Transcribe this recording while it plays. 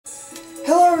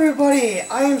everybody,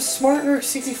 I am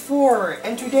SmartNerd64,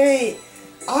 and today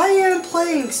I am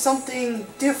playing something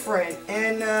different,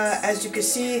 and as you can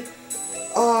see,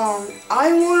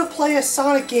 I want to play a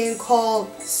Sonic game called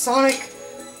Sonic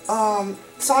the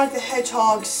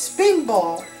Hedgehog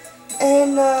Spinball,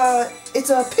 and it's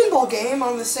a pinball game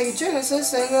on the Sega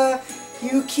Genesis, and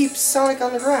you keep Sonic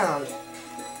on the ground,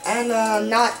 and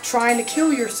not trying to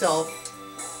kill yourself.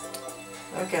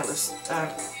 Okay, let's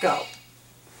go.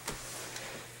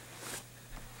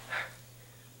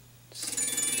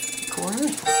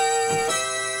 Recording?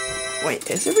 Wait,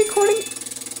 is it recording?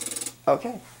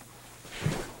 Okay.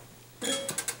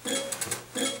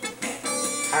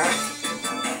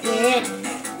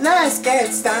 Let's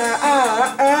get started.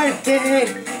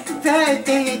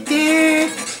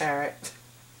 Alright.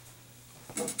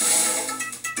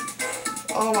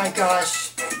 Oh my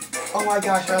gosh. Oh my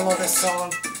gosh, I love this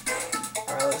song.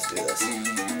 Alright, let's do this.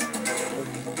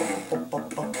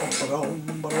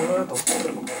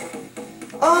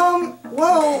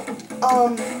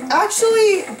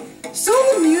 Actually, some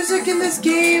of the music in this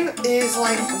game is,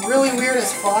 like, really weird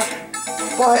as fuck,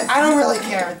 but I don't really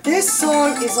care. This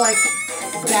song is, like,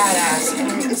 badass. I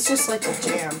mean, it's just like a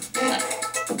jam.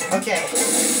 Okay,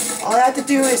 all I have to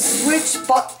do is switch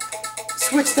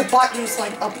the buttons,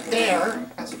 like, up there.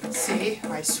 As you can see,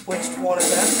 I switched one of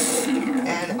them,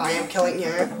 and I am killing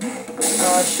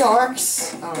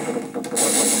sharks.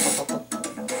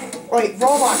 Wait,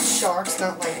 robot sharks,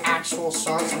 not like actual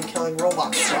sharks. I'm killing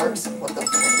robot sharks. What the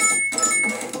fuck?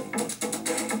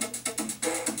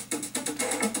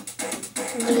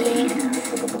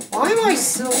 Why am I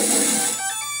so...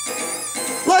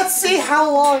 Let's see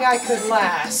how long I could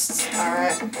last.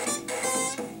 Alright.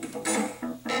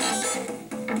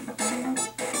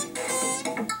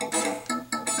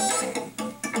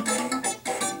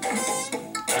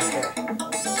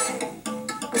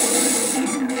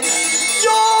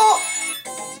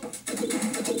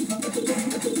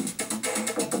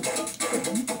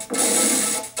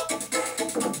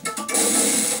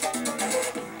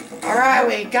 Alright,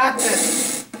 we got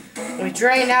this. We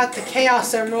drained out the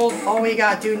Chaos Emerald. All we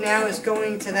gotta do now is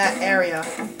going to that area.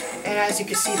 And as you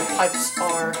can see, the pipes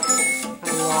are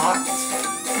unlocked.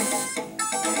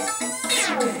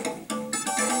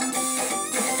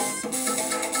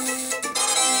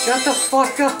 Shut the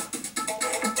fuck up.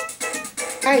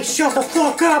 Hey, shut the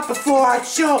fuck up before I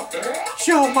show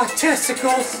my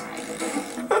testicles.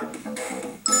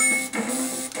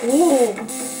 Ooh.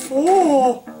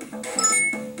 Ooh.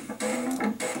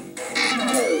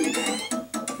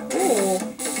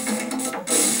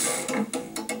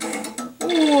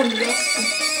 Oh, no.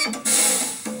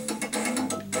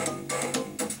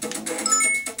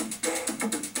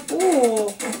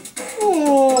 Oh.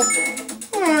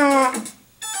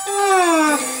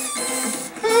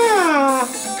 Oh.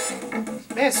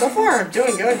 Man, so far I'm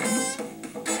doing good.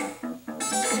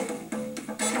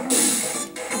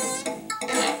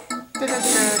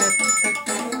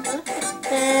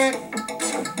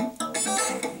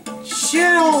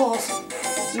 Shittles!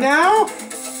 Now?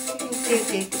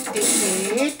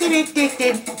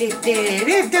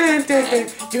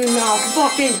 Do not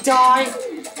fucking die!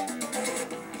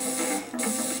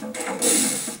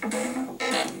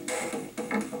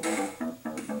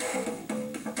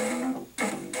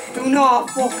 Do not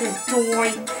fucking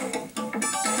die!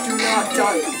 Do not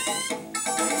die!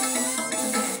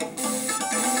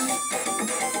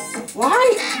 Why?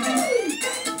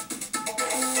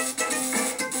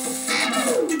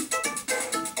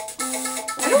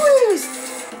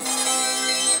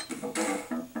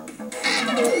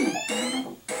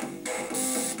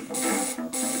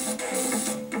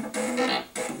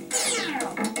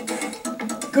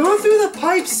 Go through the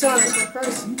pipe, Sonic,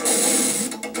 first.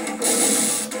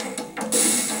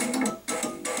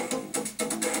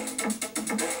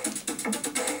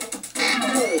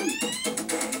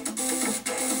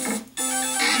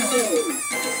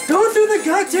 Go through the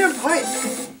goddamn pipe.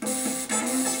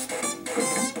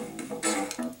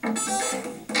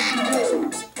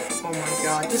 Oh my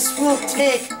god, this will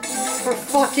take for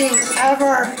fucking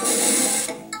ever.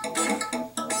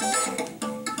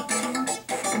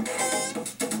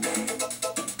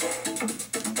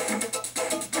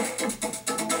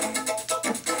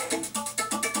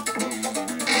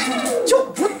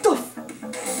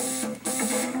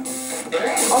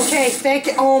 Okay, thank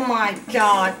you. Oh my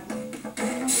god.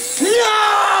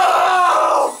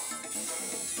 No!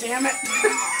 Damn it.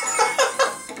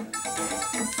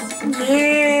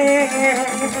 Yeah.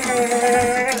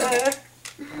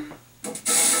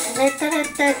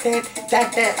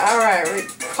 Alright,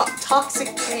 Toxic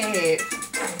Cave.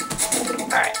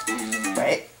 Alright,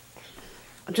 wait.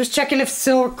 I'm just checking if it's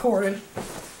still recording.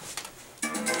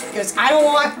 Because I don't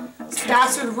want this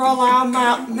bastard to roll out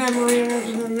my memory.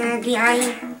 Why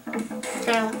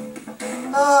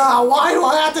do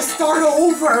I have to start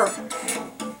over?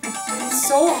 It's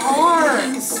so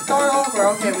hard to start over.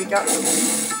 Okay, we got...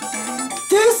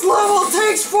 This level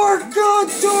takes for god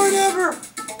darn ever!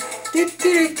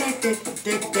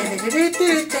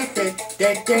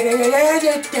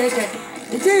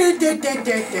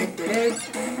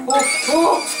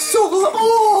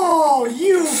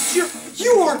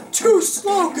 You are too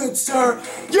slow, good sir.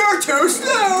 You're too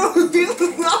slow.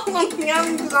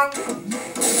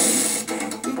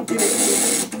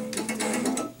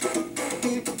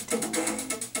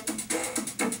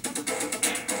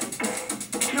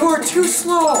 You're too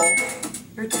slow.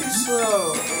 You're too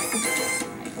slow.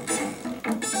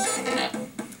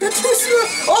 You're too slow.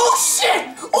 Oh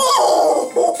shit!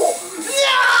 Oh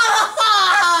no!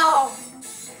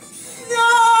 No!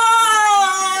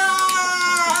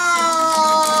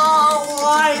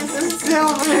 Why is this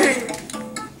happening?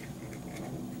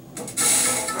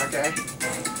 Okay.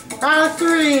 Round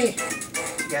 3.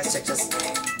 Yes, just.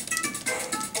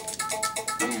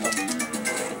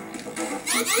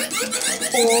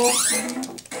 Oh.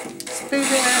 Spin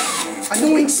dash.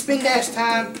 Annoying spin dash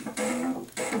time.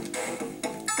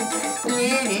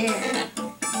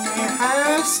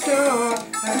 Let's go.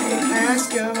 Let's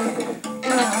go.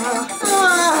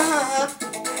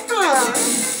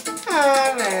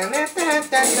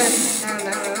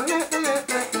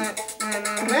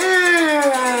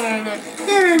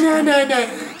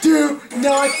 Do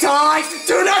not die!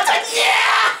 Do not die!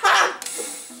 Yeah!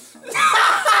 No!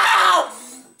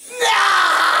 No!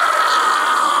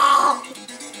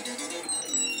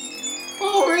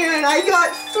 Oh man, I got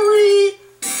 3!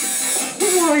 Oh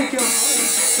my god.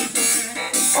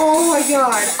 Oh my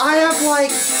god. I have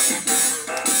like...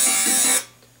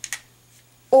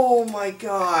 Oh my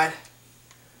god.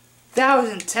 That was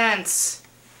intense.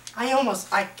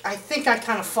 I think I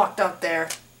kind of fucked up there.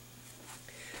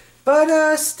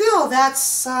 But, still,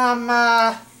 that's,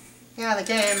 yeah, the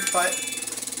game, but...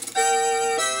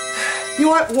 You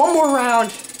know what? One more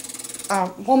round.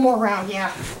 One more round,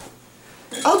 yeah.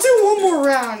 I'll do one more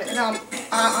round, and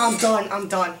I'm done, I'm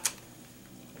done.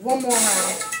 One more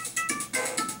round.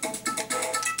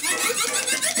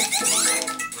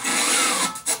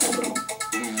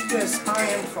 Yes, I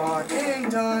am fucking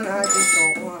done, I just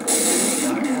don't want to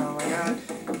die, oh my god.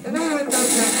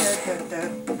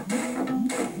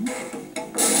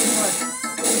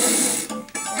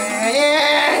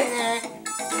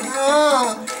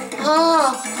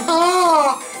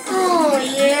 Oh,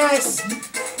 yes!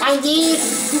 I need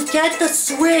to get the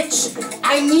Switch!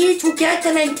 I need to get the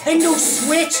Nintendo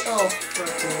Switch! Oh,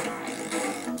 frickin'.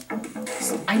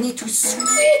 I need to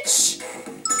switch!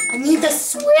 I need the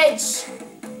Switch!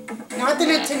 Not the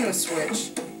Nintendo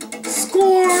Switch.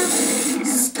 Score!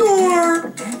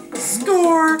 Score!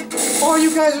 Score! Oh,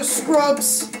 you guys are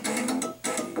scrubs!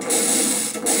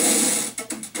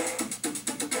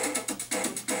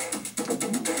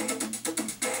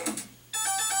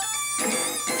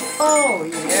 Oh,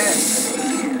 yes.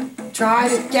 Try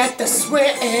to get the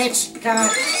Switch.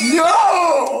 God.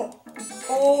 No!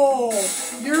 Oh,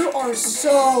 you are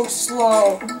so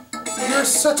slow. You're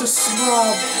such a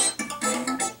scrub.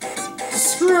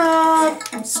 Scrub.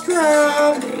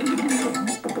 Scrub.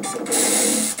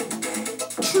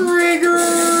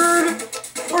 Triggered.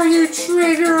 Are you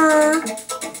triggered?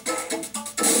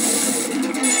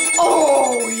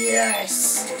 Oh, yes.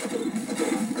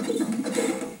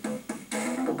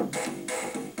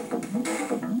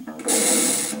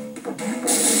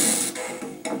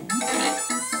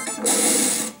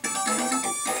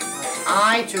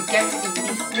 I to get the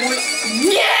point.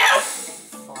 Yeah!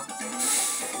 Fuck.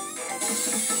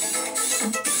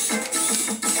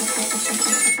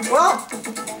 Well,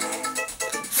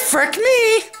 frick me!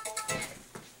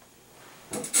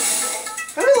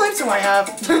 How many lives do I have?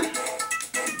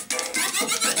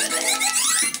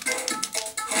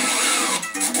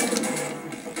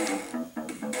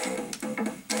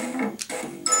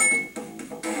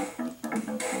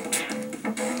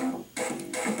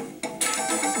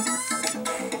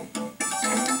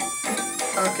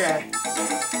 Okay.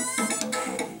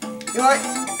 You know what?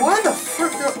 Why the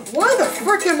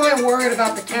frick am I worried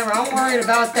about the camera? I'm worried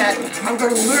about that I'm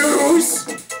gonna lose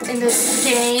in this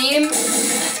game.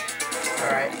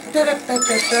 Alright. No!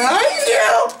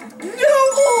 No!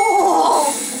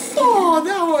 Oh,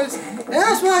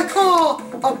 that's what I call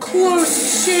a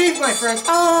close shave, my friends.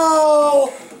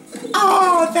 Oh!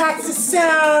 Oh, that's the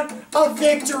sound of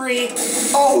victory.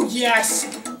 Oh, yes.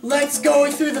 Let's go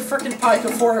through the frickin' pipe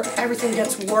before everything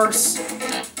gets worse.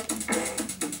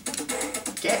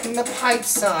 in the pipe,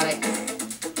 Sonic.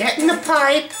 Get in the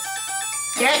pipe.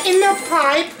 Get in the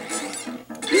pipe.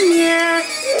 Yeah,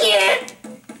 yeah,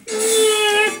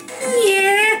 yeah,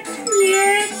 yeah,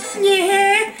 yeah,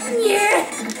 yeah, yeah,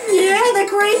 yeah. The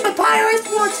Great Papyrus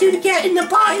wants you to get in the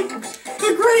pipe.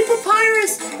 The Great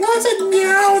Papyrus wants it.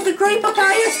 No, the Great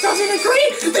Papyrus doesn't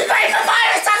agree. The Great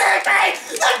Papyrus doesn't agree.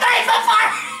 The Great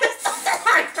Papyrus doesn't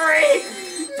agree.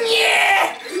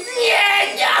 Yeah,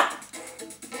 yeah, yeah.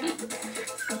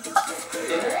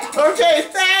 Okay,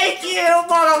 thank you,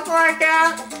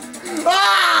 motherfucker!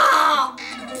 Ah!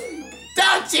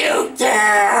 Don't you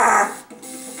dare!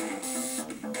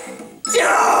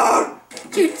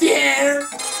 Don't you dare!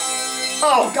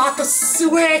 Oh, got the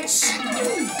switch!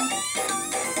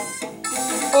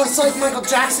 Oh, it's like Michael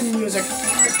Jackson music.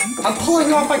 I'm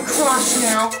pulling off my crotch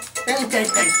now.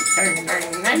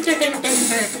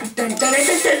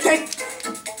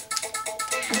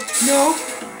 No.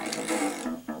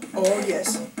 Oh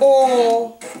yes.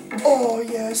 Oh. Oh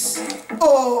yes.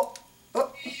 Oh.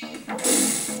 Oh.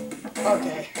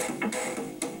 Okay.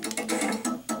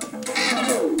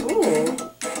 Ooh. Ooh.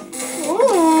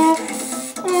 Oh.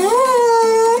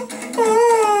 Oh.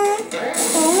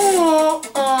 Oh.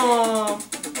 Oh.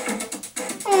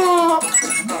 Oh.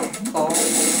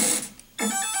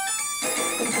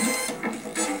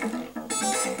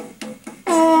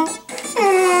 Oh.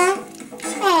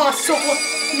 Oh. So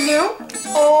no.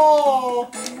 Oh,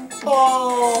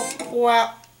 oh,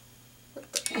 wow.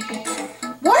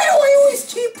 Why do I always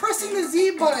keep pressing the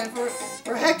Z button for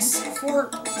hex, for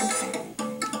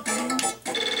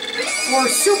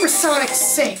supersonic's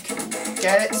sake?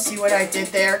 Get it? See what I did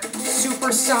there?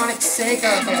 Supersonic's sake?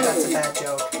 Okay, that's a bad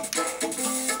joke.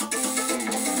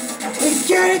 We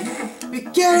get it! We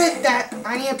get it! That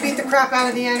I need to beat the crap out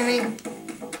of the enemy.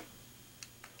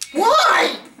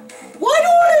 Why? Why do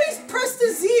I always press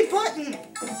the Z button?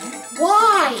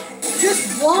 Why?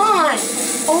 Just why?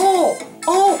 Oh,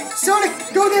 oh, Sonic,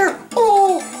 go there.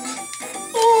 Oh,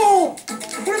 oh.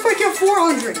 What if I get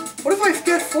 400? What if I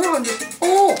get 400?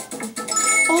 Oh,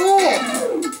 oh,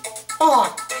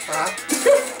 oh, crap.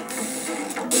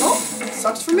 Oh,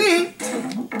 sucks for me.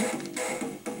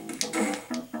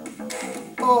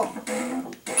 Oh.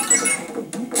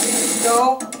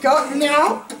 Go, go,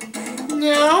 now,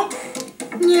 now.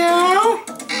 No!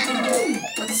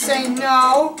 Let's say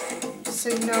no.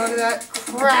 Say no to that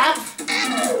crap.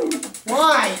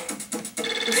 Why?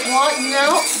 Just what?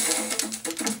 No?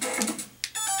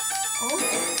 Oh.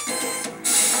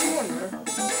 I wonder.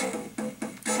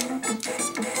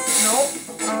 Nope.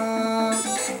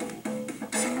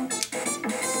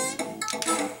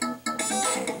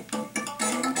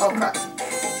 Oh crap.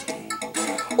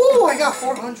 Oh, I got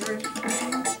 400.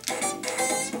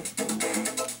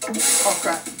 Oh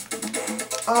crap.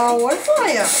 What if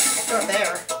I, go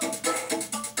there?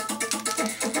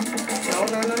 No.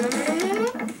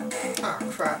 Oh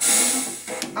crap.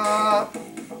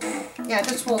 Yeah,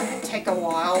 this will take a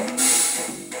while.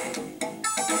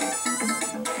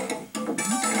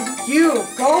 You,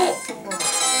 go!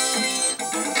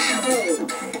 Oh.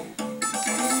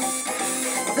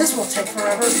 This will take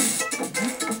forever.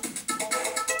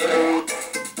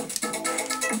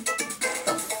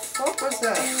 The fuck was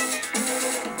that?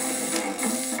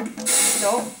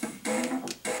 No.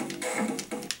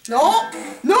 No!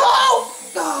 No!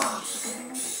 Ah.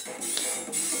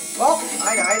 Well,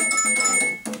 I died.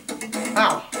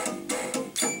 Ow.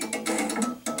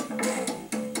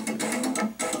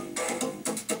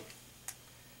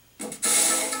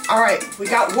 Alright, we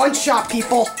got one shot,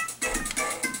 people.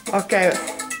 Okay,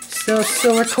 still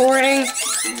recording.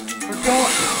 We're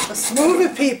going. Let's move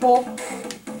it, people.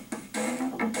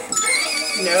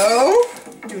 No,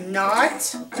 do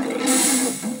not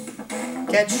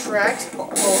get Shrek'd,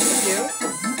 both of you.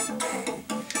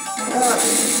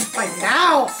 My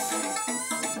mouth!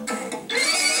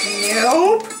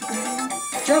 Nope!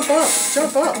 Jump up,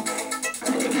 jump up.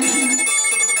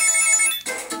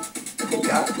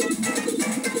 Got it.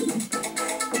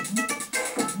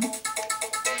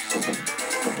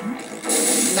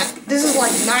 This is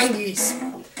like 90s.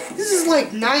 This is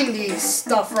like 90s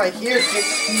stuff right here.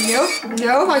 Nope,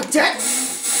 no, my deck.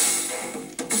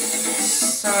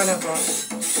 Son of a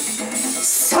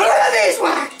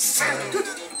beeswax!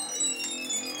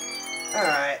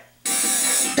 Alright.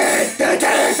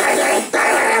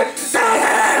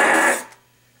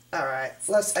 Alright,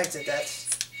 let's exit that.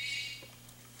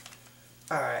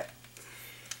 Alright.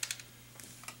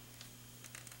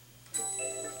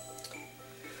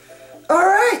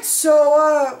 Alright,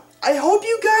 so, I hope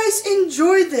you guys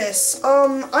enjoyed this.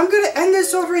 I'm gonna end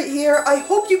this over right here. I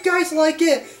hope you guys like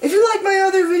it. If you like my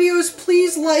other videos,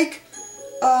 please like,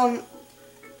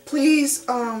 please,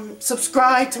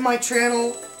 subscribe to my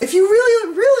channel. If you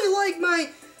really like my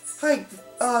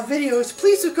videos,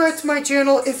 please subscribe to my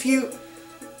channel. If you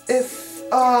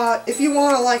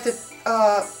want to like to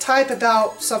type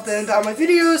about something about my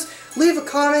videos, leave a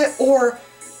comment, or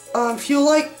if you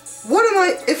like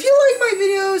my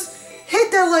videos,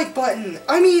 hit that like button.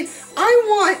 I mean, I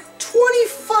want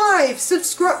 25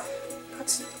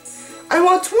 I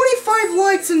want 25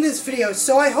 likes in this video,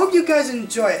 so I hope you guys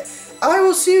enjoy it. I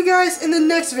will see you guys in the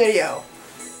next video.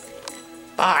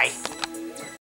 Bye.